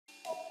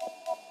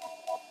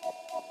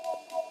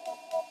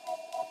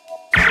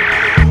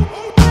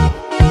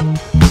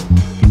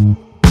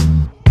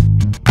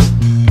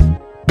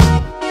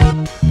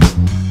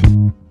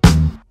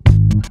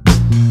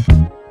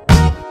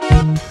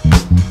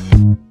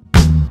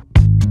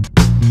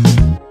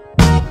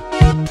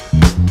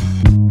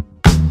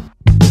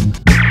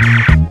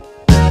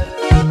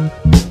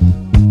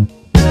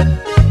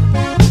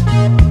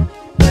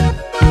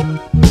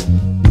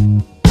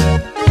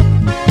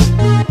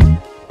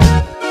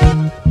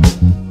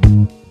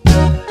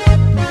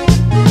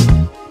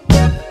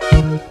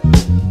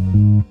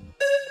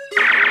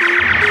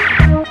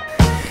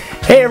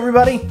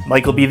everybody,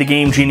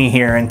 MichaelBtheGameGenie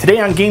here, and today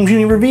on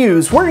GameGenie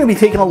Reviews, we're going to be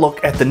taking a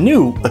look at the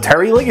new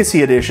Atari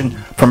Legacy Edition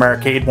from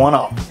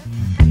Arcade1Up.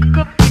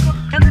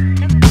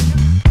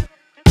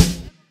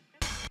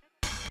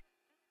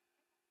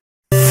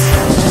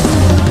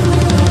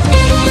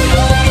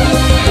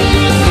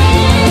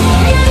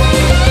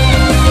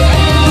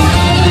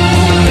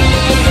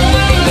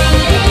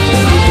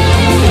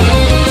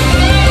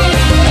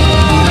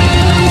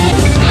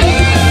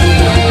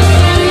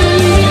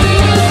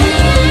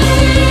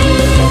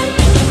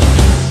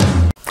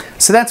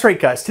 So that's right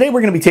guys, today we're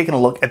going to be taking a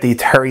look at the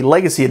Atari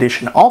Legacy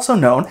Edition, also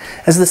known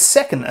as the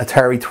second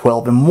Atari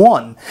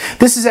 12-in-1.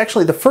 This is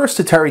actually the first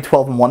Atari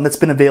 12-in-1 that's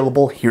been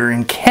available here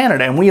in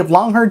Canada, and we have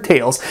long heard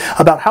tales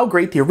about how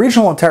great the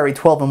original Atari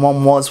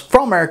 12-in-1 was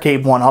from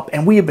Arcade1Up,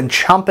 and we have been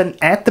chomping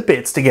at the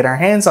bits to get our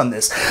hands on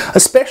this,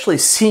 especially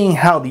seeing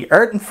how the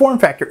art and form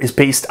factor is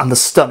based on the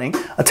stunning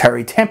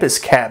Atari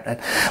Tempest cabinet.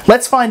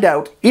 Let's find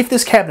out if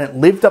this cabinet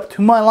lived up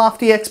to my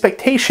lofty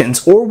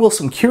expectations, or will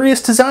some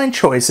curious design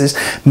choices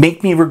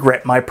make me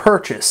regret my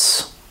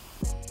purchase.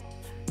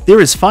 There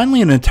is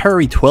finally an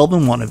Atari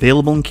 12-in-1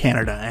 available in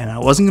Canada, and I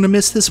wasn't going to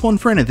miss this one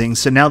for anything,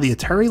 so now the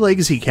Atari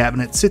Legacy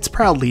cabinet sits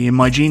proudly in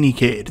my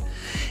Genie-cade.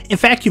 In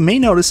fact, you may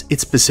notice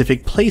its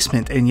specific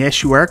placement, and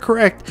yes, you are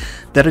correct,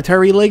 that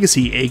Atari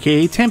Legacy,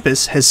 aka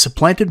Tempest, has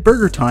supplanted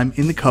Burger Time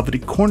in the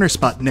coveted corner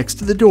spot next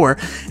to the door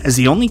as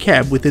the only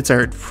cab with its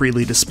art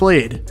freely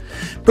displayed.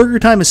 Burger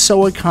Time is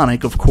so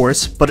iconic, of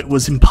course, but it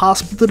was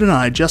impossible to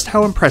deny just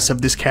how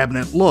impressive this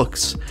cabinet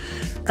looks.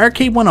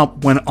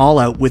 Arcade1Up went all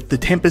out with the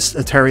Tempest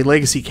Atari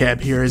Legacy cab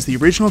here, as the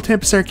original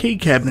Tempest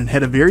arcade cabinet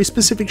had a very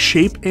specific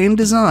shape and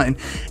design,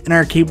 and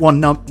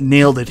Arcade1Up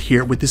nailed it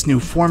here with this new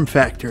form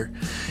factor.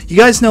 You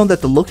guys know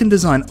that the look and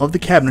design of the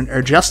cabinet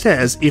are just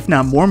as, if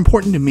not more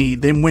important to me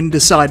than when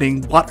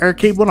deciding what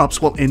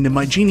Arcade1Ups will end in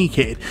my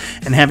Genie-cade,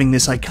 and having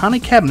this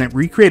iconic cabinet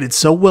recreated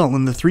so well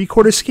in the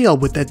 3/4 scale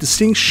with that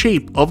distinct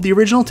shape of the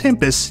original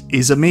Tempest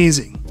is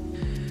amazing.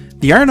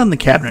 The art on the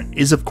cabinet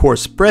is of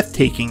course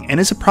breathtaking and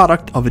is a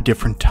product of a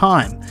different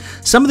time.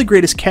 Some of the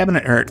greatest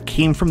cabinet art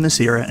came from this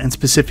era, and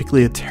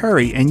specifically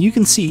Atari, and you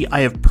can see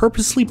I have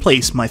purposely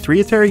placed my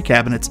 3 Atari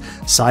cabinets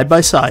side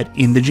by side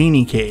in the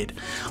Genie-cade.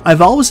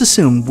 I've always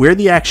assumed where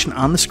the action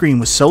on the screen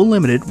was so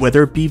limited,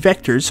 whether it be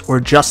vectors or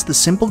just the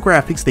simple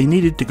graphics, they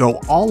needed to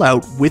go all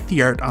out with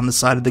the art on the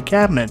side of the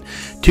cabinet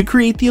to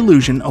create the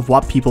illusion of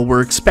what people were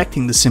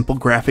expecting the simple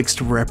graphics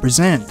to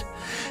represent.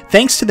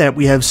 Thanks to that,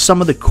 we have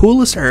some of the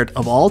coolest art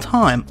of all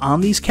time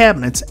on these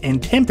cabinets,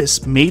 and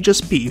Tempest may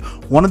just be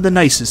one of the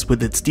nicest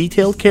with its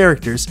detailed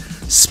characters,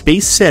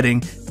 space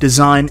setting,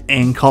 design,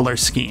 and color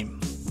scheme.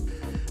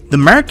 The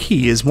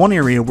marquee is one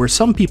area where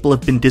some people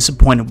have been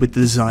disappointed with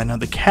the design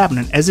of the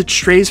cabinet, as it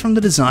strays from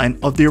the design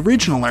of the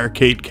original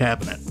arcade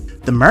cabinet.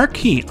 The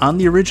marquee on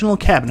the original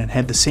cabinet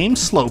had the same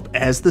slope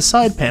as the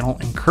side panel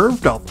and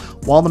curved up,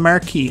 while the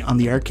marquee on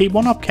the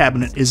Arcade1Up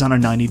cabinet is on a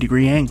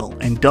 90-degree angle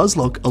and does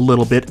look a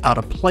little bit out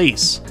of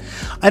place.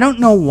 I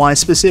don't know why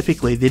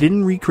specifically they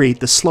didn't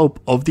recreate the slope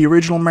of the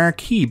original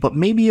marquee, but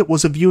maybe it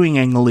was a viewing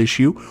angle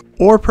issue,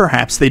 or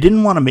perhaps they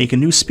didn't want to make a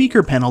new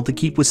speaker panel to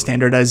keep with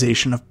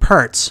standardization of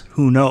parts,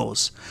 who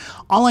knows.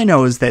 All I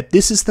know is that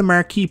this is the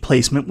marquee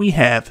placement we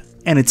have,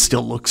 and it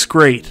still looks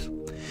great.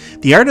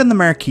 The art on the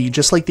marquee,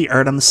 just like the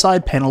art on the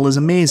side panel, is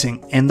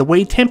amazing, and the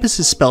way Tempest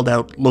is spelled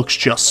out looks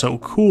just so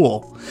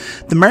cool.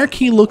 The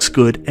marquee looks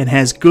good and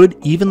has good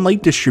even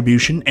light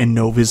distribution and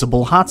no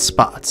visible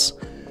hotspots.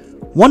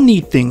 One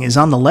neat thing is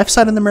on the left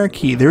side of the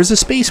marquee there is a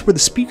space where the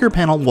speaker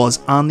panel was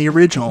on the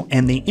original,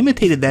 and they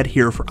imitated that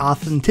here for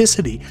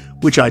authenticity,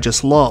 which I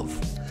just love.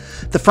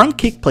 The front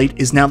kick plate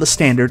is now the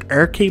standard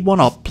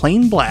Arcade1Up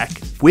plain black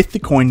with the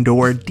coin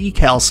door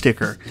decal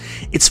sticker.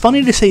 It's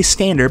funny to say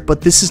standard,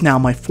 but this is now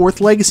my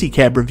 4th Legacy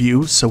cab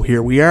review, so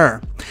here we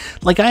are.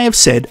 Like I have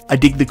said, I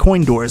dig the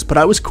coin doors, but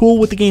I was cool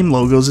with the game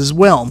logos as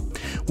well.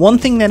 One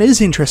thing that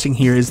is interesting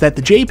here is that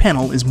the J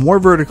panel is more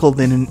vertical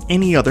than in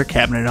any other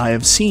cabinet I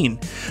have seen,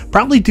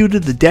 probably due to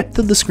the depth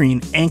of the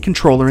screen and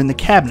controller in the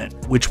cabinet,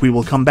 which we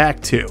will come back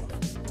to.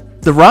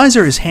 The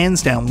riser is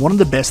hands down one of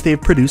the best they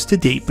have produced to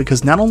date,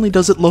 because not only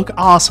does it look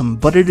awesome,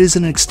 but it is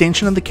an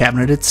extension of the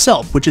cabinet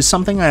itself, which is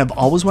something I have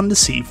always wanted to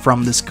see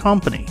from this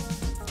company.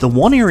 The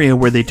one area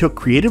where they took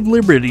creative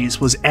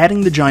liberties was adding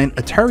the giant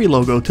Atari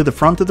logo to the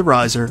front of the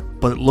riser,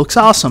 but it looks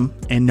awesome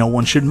and no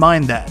one should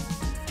mind that.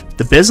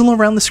 The bezel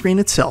around the screen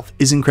itself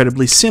is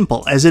incredibly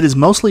simple, as it is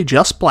mostly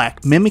just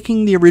black,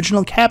 mimicking the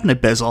original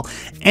cabinet bezel,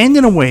 and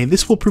in a way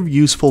this will prove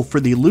useful for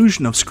the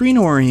illusion of screen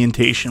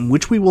orientation,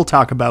 which we will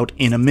talk about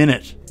in a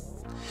minute.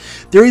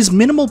 There is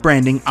minimal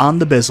branding on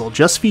the bezel,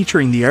 just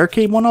featuring the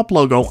Arcade1Up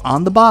logo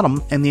on the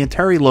bottom and the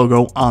Atari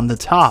logo on the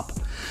top.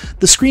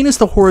 The screen is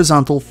the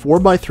horizontal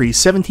 4x3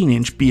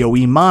 17-inch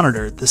BOE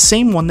monitor, the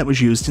same one that was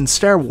used in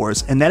Star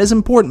Wars, and that is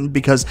important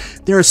because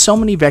there are so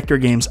many vector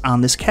games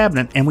on this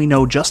cabinet, and we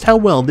know just how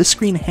well this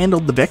screen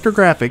handled the vector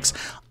graphics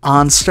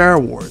on Star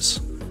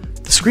Wars.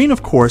 The screen,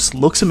 of course,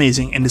 looks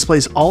amazing and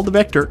displays all the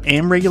vector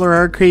and regular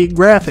arcade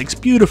graphics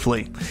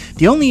beautifully.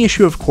 The only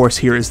issue, of course,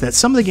 here is that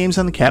some of the games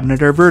on the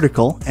cabinet are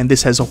vertical, and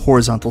this has a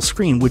horizontal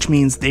screen, which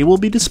means they will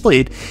be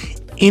displayed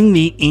in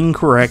the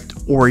incorrect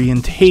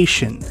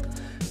orientation.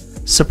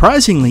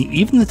 Surprisingly,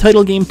 even the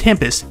title game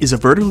Tempest is a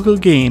vertical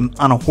game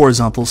on a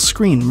horizontal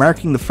screen,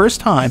 marking the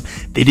first time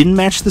they didn't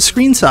match the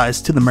screen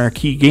size to the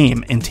marquee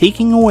game and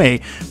taking away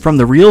from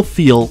the real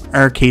feel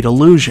arcade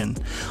illusion.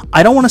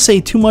 I don't want to say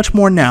too much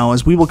more now,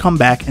 as we will come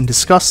back and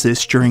discuss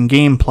this during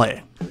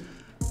gameplay.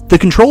 The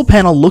control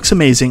panel looks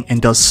amazing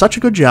and does such a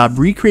good job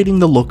recreating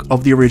the look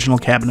of the original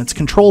cabinet's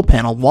control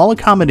panel while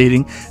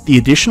accommodating the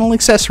additional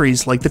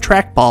accessories like the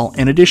trackball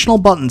and additional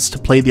buttons to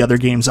play the other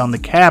games on the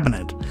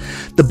cabinet.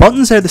 The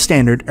buttons are the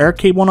standard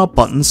Arcade1Up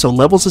buttons, so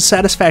levels of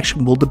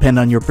satisfaction will depend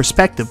on your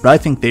perspective, but I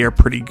think they are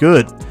pretty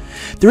good.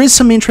 There is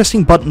some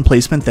interesting button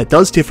placement that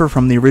does differ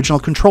from the original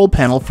control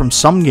panel from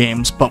some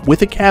games, but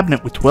with a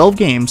cabinet with 12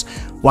 games,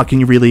 what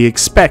can you really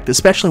expect,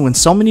 especially when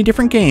so many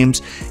different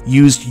games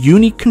used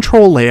unique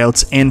control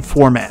layouts and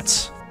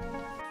formats.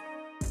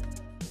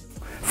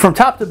 From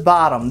top to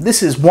bottom,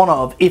 this is one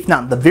of, if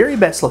not the very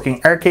best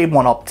looking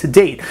Arcade1Up to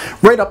date,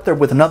 right up there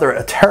with another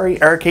Atari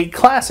arcade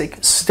classic,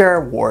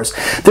 Star Wars.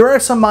 There are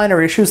some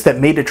minor issues that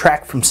may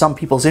detract from some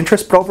people's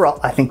interest, but overall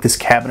I think this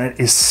cabinet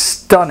is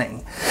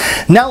stunning.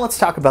 Now let's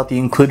talk about the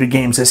included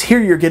games, as here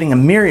you're getting a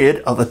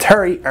myriad of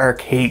Atari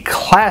arcade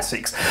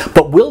classics,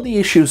 but will the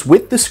issues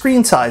with the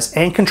screen size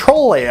and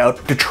control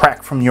layout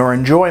detract from your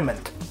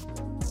enjoyment?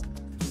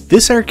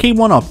 This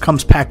Arcade1Up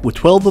comes packed with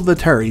 12 of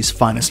Atari's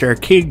finest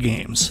arcade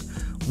games.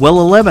 Well,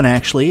 11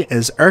 actually,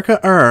 as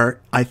Arcade1Up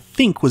I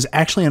think was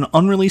actually an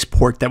unreleased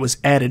port that was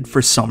added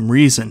for some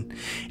reason.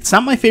 It's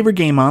not my favorite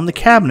game on the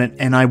cabinet,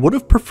 and I would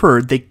have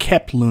preferred they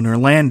kept Lunar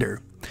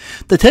Lander.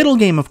 The title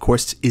game, of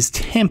course, is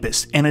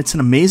Tempest, and it's an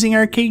amazing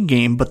arcade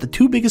game, but the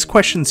two biggest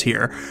questions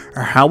here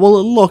are how will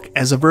it look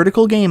as a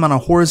vertical game on a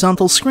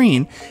horizontal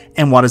screen,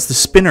 and what is the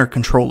spinner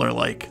controller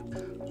like?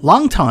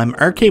 Longtime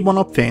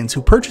Arcade1Up fans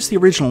who purchased the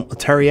original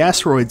Atari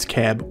Asteroids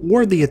cab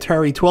or the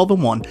Atari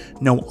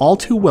 12-in-1 know all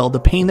too well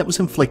the pain that was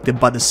inflicted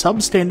by the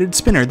substandard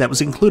spinner that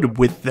was included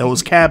with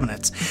those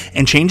cabinets,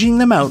 and changing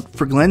them out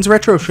for Glenn's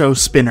Retro Show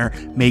spinner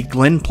made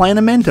Glenn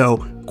Planamento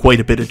quite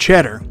a bit of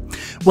cheddar.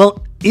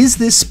 Well, is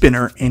this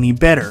spinner any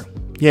better?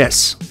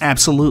 Yes,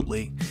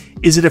 absolutely.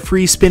 Is it a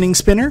free spinning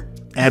spinner?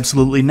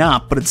 Absolutely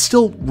not, but it's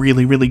still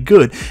really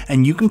good,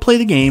 and you can play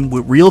the game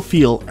with real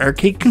feel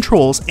arcade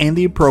controls and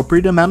the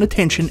appropriate amount of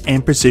tension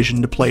and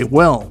precision to play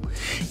well.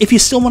 If you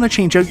still want to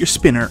change out your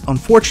spinner,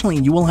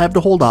 unfortunately you will have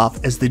to hold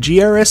off, as the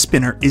GRS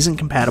spinner isn't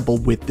compatible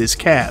with this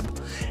cab.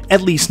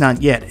 At least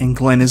not yet, and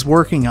Glenn is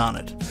working on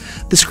it.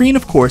 The screen,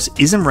 of course,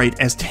 isn't right,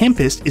 as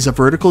Tempest is a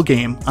vertical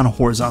game on a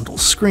horizontal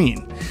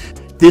screen.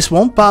 This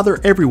won't bother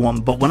everyone,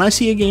 but when I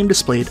see a game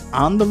displayed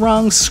on the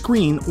wrong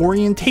screen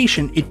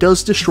orientation, it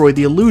does destroy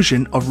the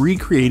illusion of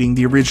recreating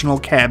the original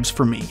cabs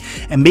for me,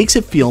 and makes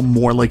it feel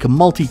more like a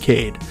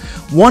multicade.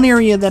 One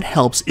area that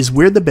helps is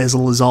where the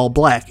bezel is all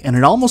black, and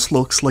it almost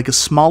looks like a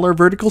smaller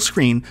vertical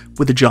screen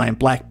with a giant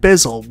black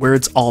bezel, where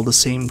it's all the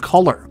same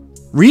color.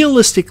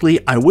 Realistically,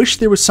 I wish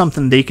there was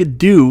something they could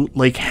do,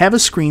 like have a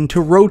screen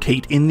to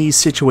rotate in these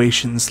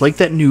situations, like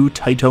that new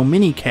Taito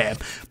mini cab,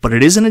 but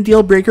it isn't a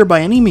deal breaker by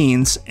any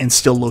means, and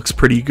still looks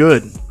pretty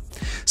good.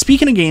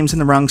 Speaking of games in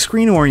the wrong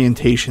screen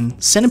orientation,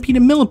 Centipede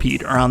and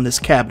Millipede are on this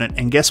cabinet,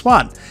 and guess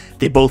what?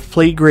 They both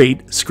play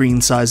great,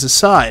 screen size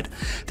aside.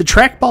 The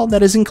trackball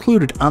that is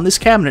included on this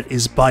cabinet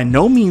is by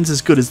no means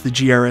as good as the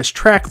GRS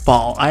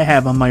trackball I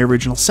have on my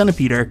original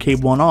Centipede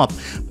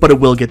Arcade1Up, but it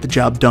will get the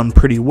job done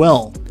pretty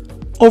well.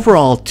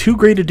 Overall, two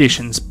great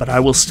additions, but I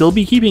will still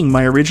be keeping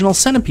my original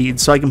Centipede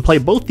so I can play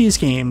both these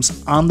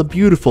games on the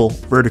beautiful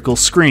vertical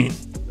screen.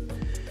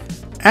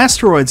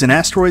 Asteroids and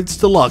Asteroids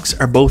Deluxe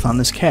are both on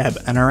this cab,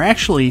 and are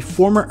actually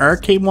former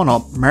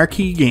Arcade1Up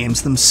marquee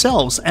games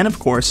themselves, and of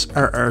course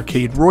are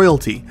arcade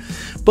royalty.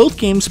 Both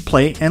games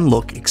play and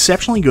look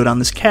exceptionally good on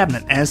this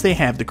cabinet, as they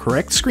have the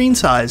correct screen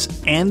size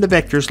and the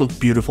vectors look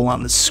beautiful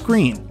on the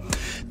screen.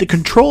 The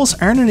controls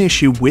aren't an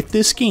issue with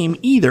this game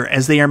either,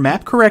 as they are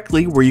mapped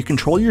correctly, where you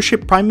control your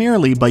ship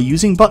primarily by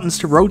using buttons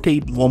to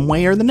rotate one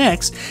way or the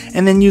next,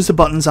 and then use the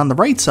buttons on the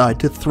right side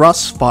to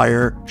thrust,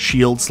 fire,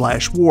 shield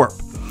 / warp.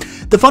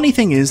 The funny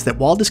thing is that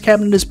while this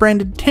cabinet is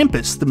branded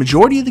Tempest, the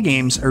majority of the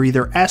games are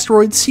either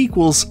Asteroid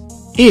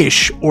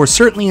sequels-ish or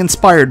certainly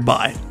inspired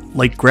by,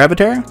 like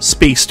Gravitar,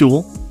 Space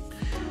Duel.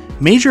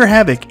 Major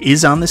Havoc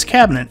is on this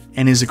cabinet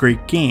and is a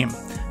great game.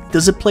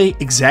 Does it play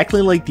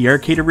exactly like the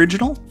arcade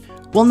original?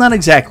 Well, not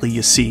exactly,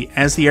 you see,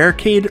 as the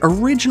arcade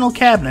original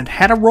cabinet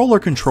had a roller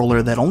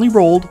controller that only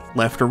rolled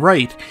left or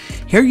right.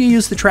 Here you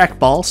use the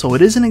trackball, so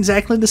it isn't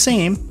exactly the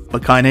same,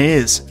 but kinda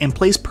is, and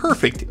plays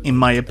perfect in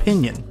my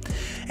opinion.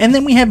 And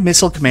then we have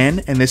Missile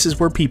Command, and this is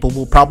where people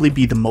will probably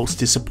be the most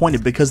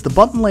disappointed, because the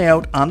button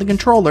layout on the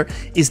controller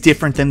is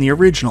different than the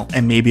original,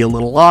 and maybe a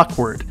little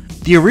awkward.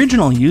 The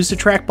original used a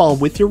trackball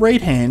with your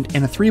right hand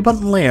and a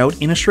 3-button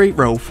layout in a straight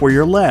row for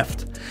your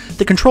left.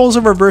 The controls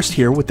are reversed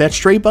here with that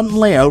straight button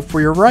layout for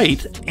your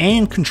right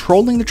and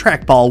controlling the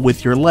trackball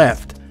with your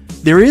left.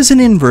 There is an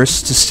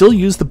inverse to still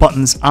use the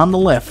buttons on the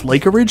left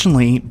like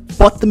originally,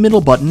 but the middle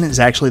button is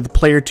actually the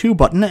player 2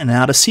 button and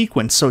out of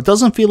sequence, so it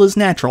doesn't feel as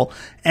natural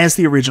as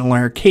the original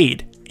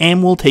arcade,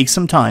 and will take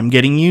some time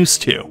getting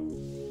used to.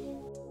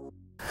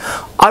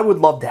 I would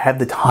love to have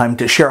the time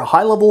to share a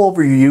high-level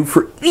overview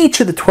for each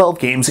of the 12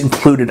 games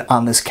included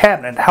on this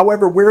cabinet.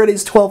 However, where it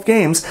is 12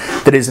 games,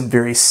 that isn't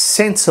very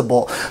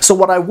sensible. So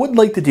what I would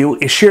like to do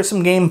is share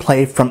some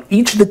gameplay from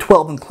each of the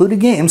 12 included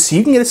games so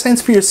you can get a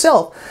sense for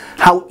yourself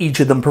how each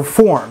of them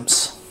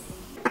performs.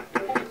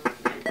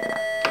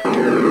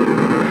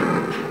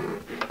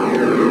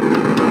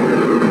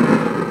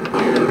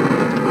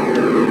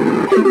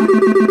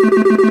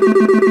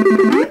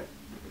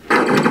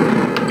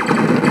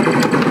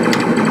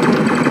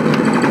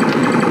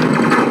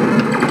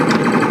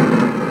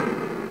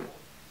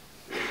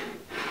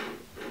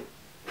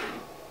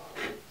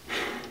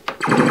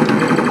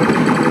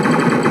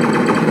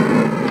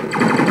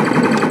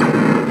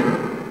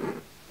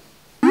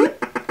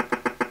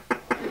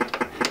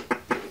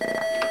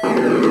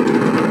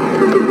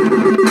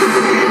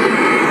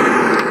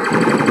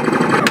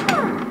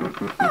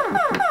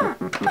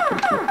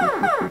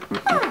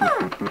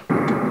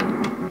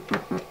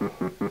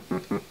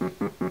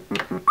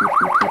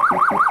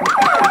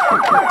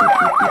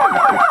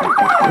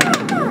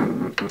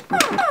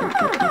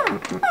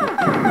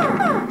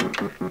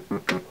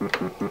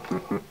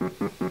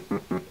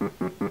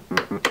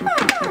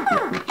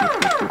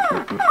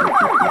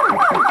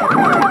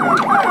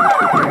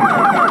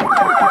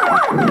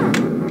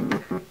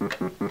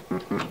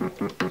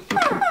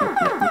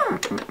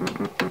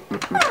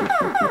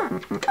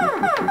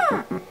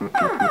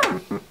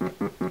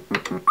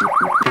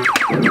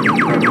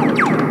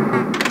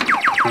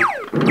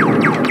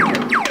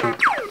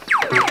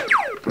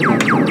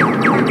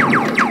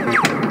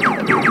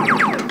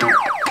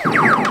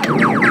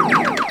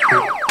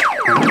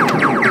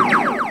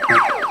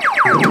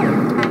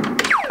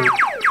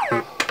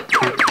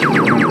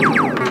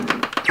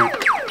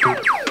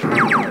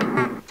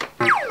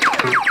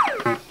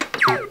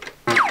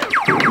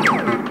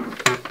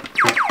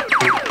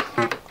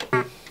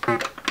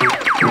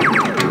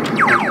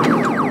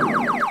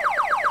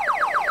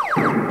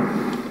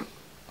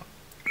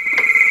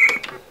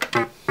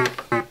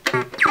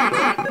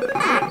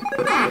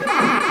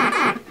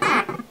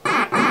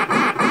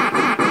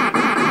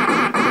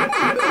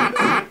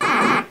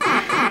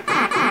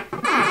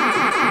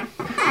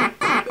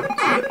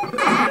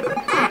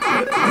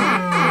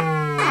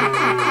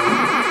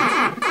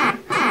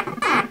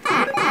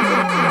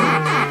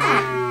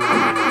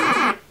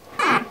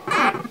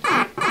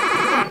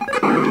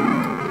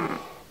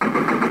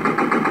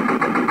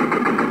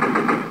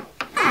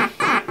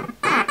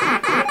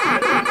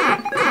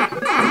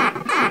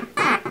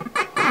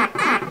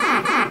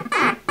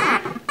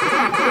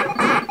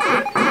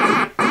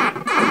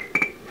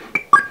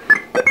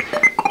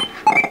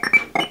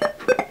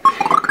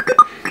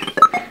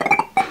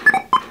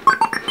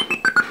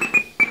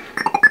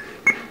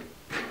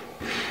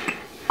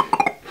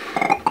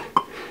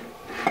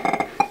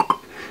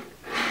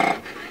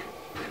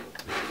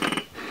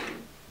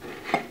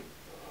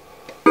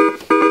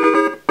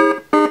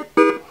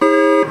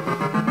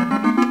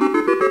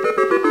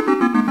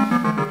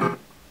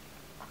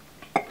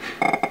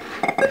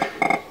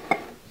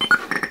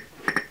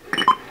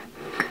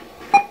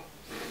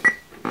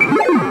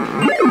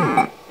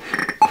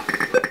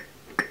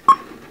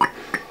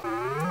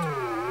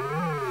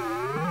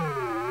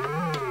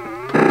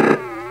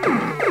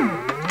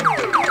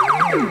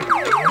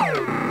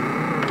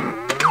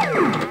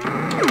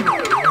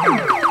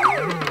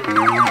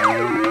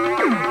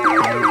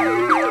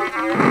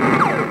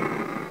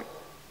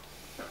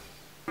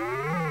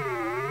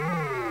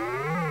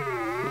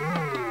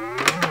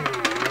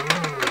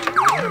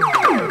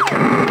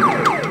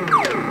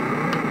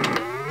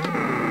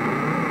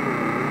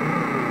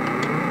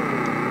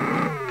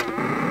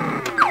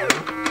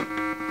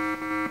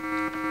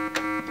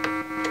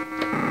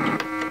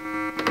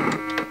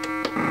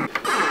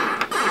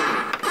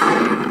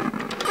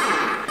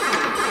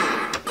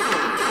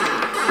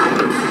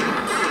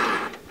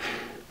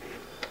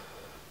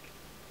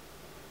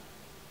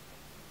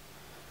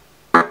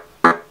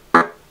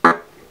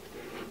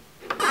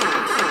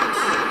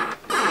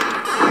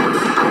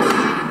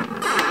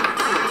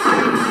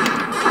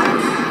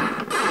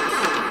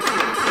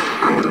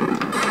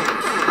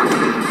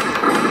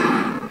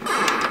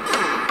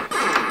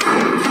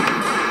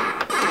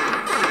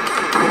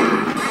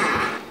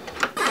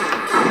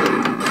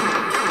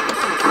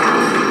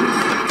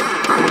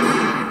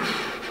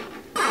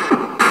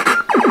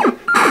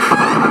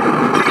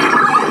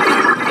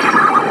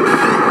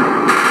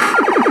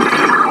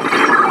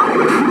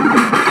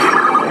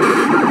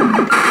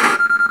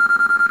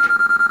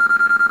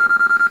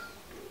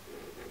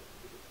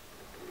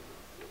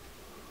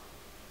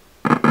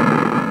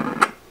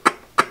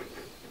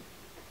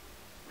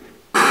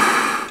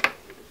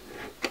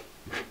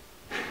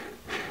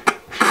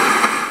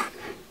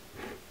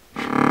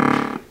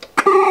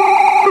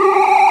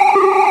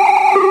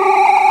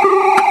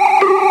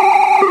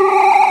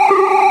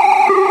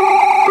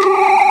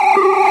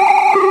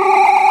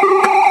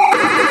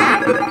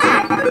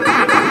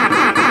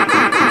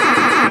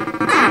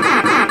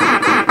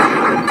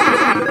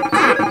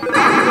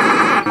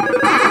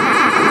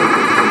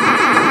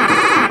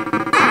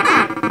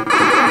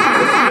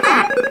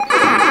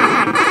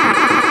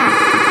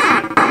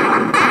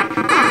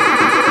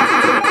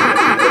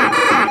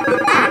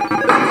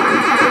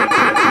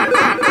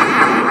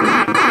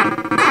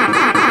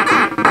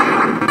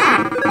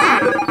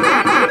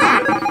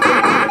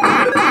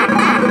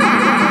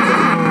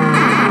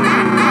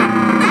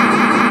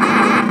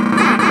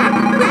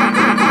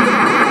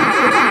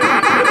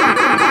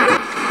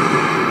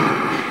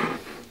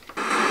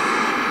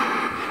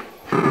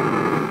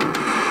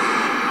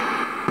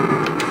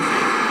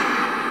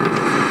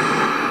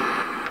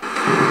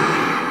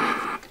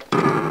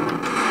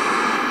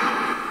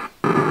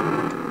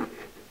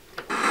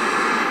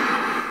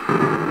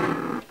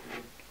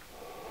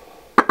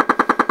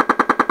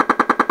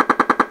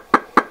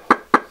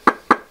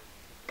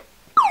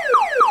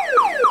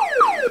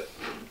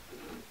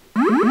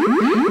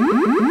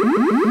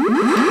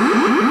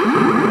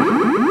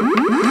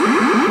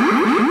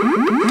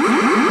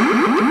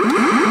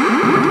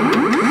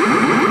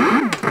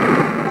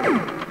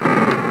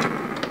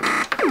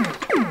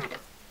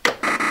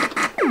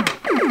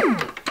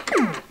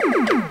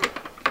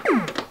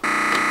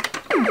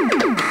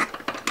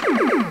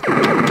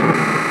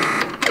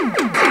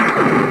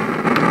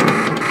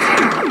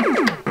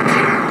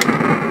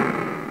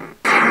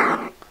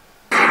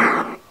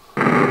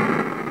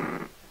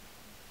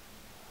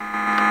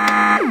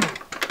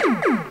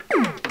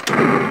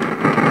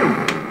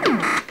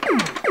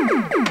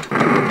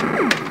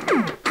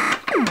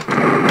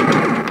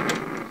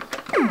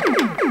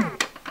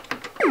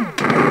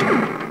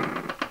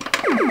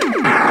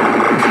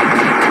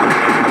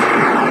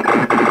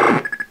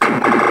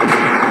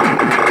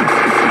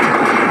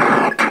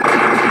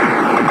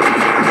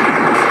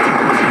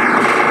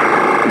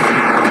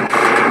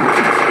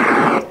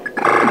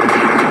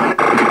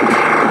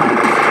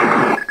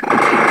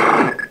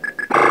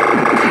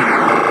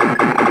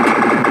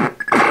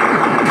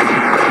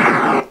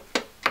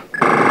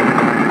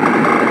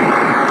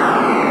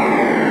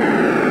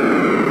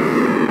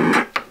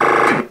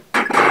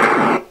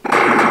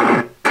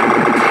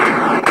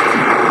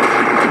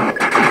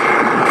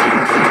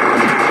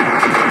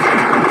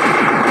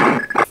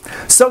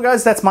 So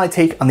guys, that's my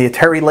take on the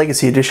Atari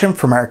Legacy Edition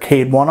from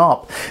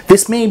Arcade1Up.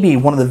 This may be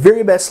one of the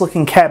very best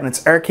looking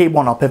cabinets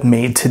Arcade1Up have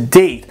made to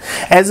date.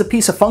 As a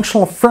piece of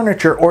functional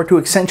furniture or to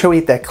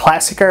accentuate that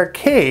classic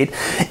arcade,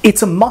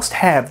 it's a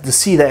must-have to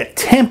see that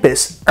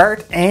Tempest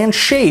art and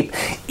shape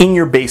in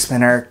your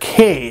basement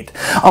arcade.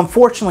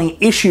 Unfortunately,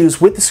 issues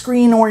with the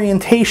screen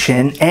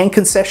orientation and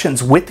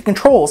concessions with the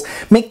controls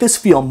make this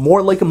feel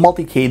more like a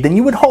multicade than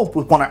you would hope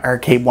with one of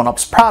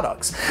Arcade1Up's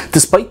products.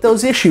 Despite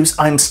those issues,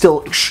 I'm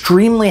still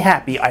extremely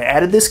happy I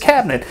added this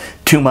cabinet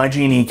to my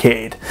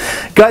Genie-cade.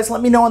 Guys,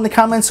 let me know in the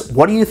comments,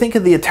 what do you think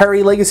of the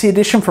Atari Legacy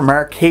Edition from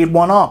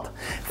Arcade1Up?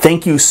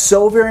 Thank you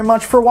so very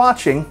much for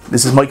watching.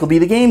 This is Michael B.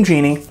 the Game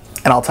Genie,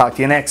 and I'll talk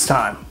to you next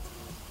time.